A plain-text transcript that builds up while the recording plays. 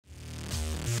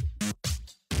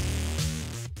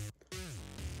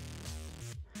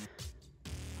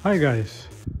Hi guys,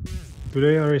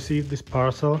 today I received this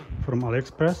parcel from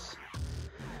Aliexpress.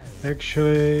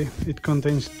 Actually, it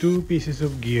contains two pieces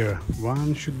of gear.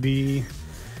 One should be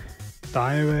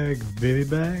Tyvek Bivy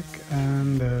bag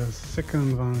and the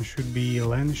second one should be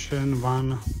Lanshan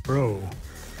 1 Pro.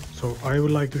 So I would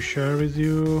like to share with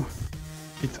you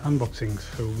its unboxing,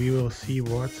 so we will see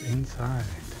what's inside.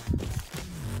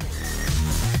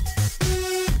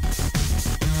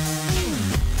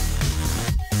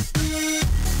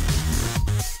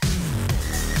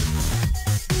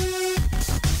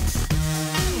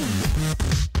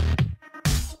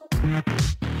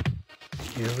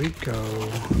 Here we go.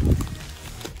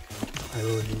 I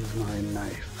will use my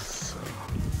knife. So.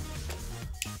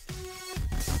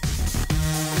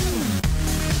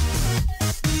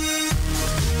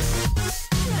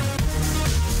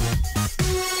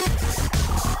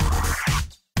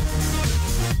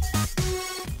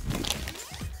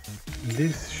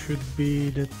 This should be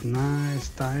that nice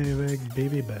Tyvek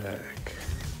baby bag.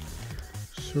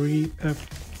 3F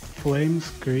flame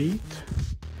screed.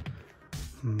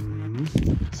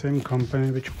 Same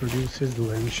company which produces the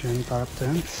Lanshan tarp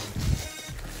tents.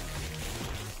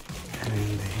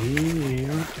 And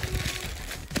here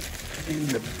in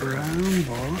the brown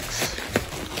box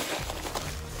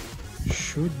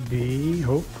should be,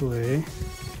 hopefully,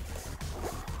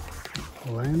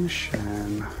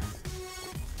 Lanshan.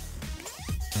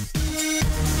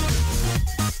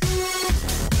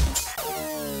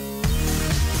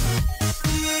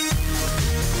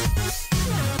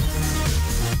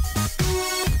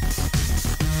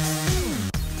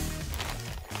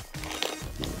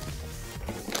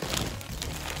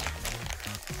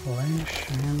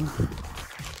 Lanshan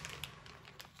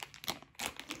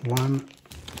 1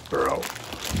 Pro.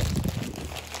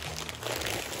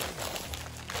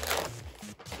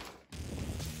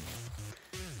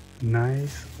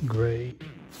 Nice gray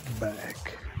bag.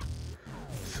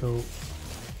 So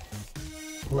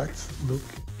let's look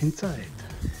inside.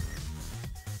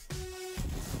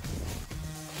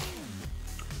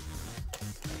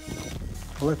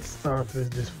 Let's start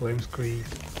with this flame screed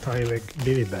Tyvek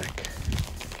Bivy bag.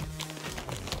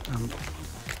 I'm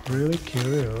really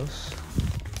curious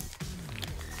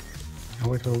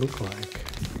how it will look like.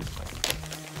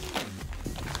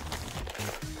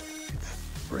 It's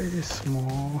pretty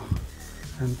small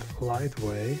and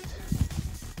lightweight.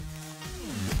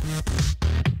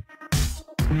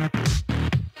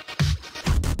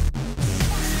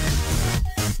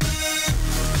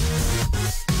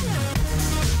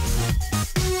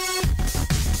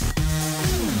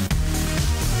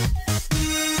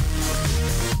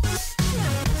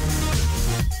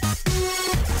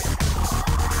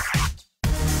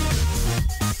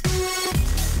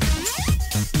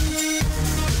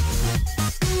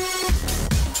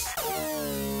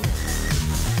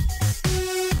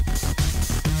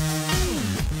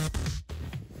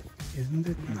 Isn't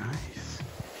it nice?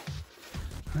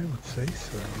 I would say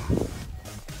so.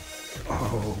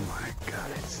 Oh my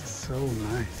god, it's so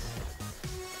nice.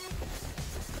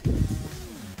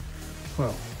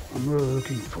 Well, I'm really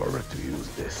looking forward to use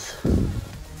this.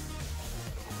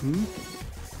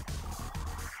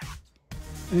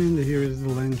 And here is the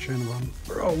Lanshan 1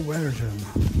 Pro version.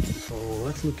 So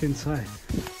let's look inside.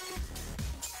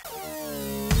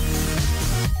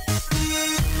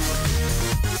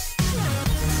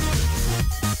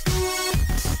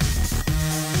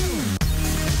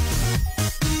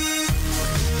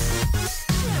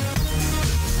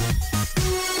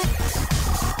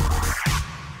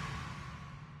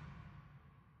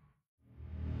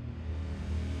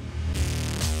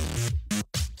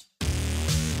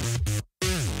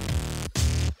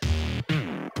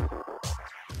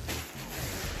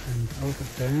 Out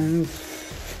of tent,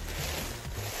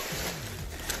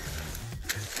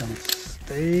 some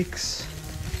stakes,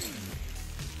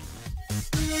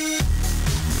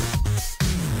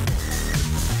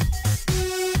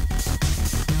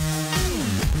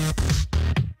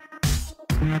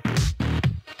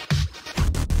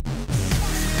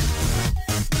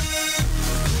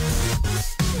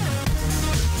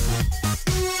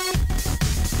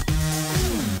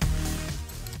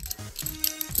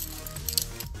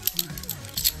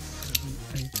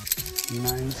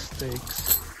 nine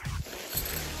stakes.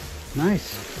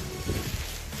 Nice.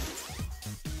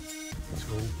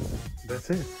 So that's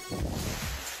it.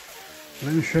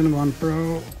 Lanshan 1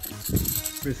 Pro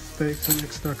with stakes and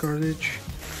extra cordage,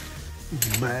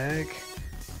 bag,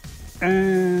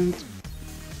 and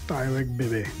Tyvek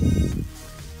Bivy.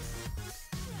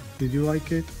 Did you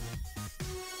like it?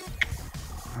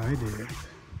 I did.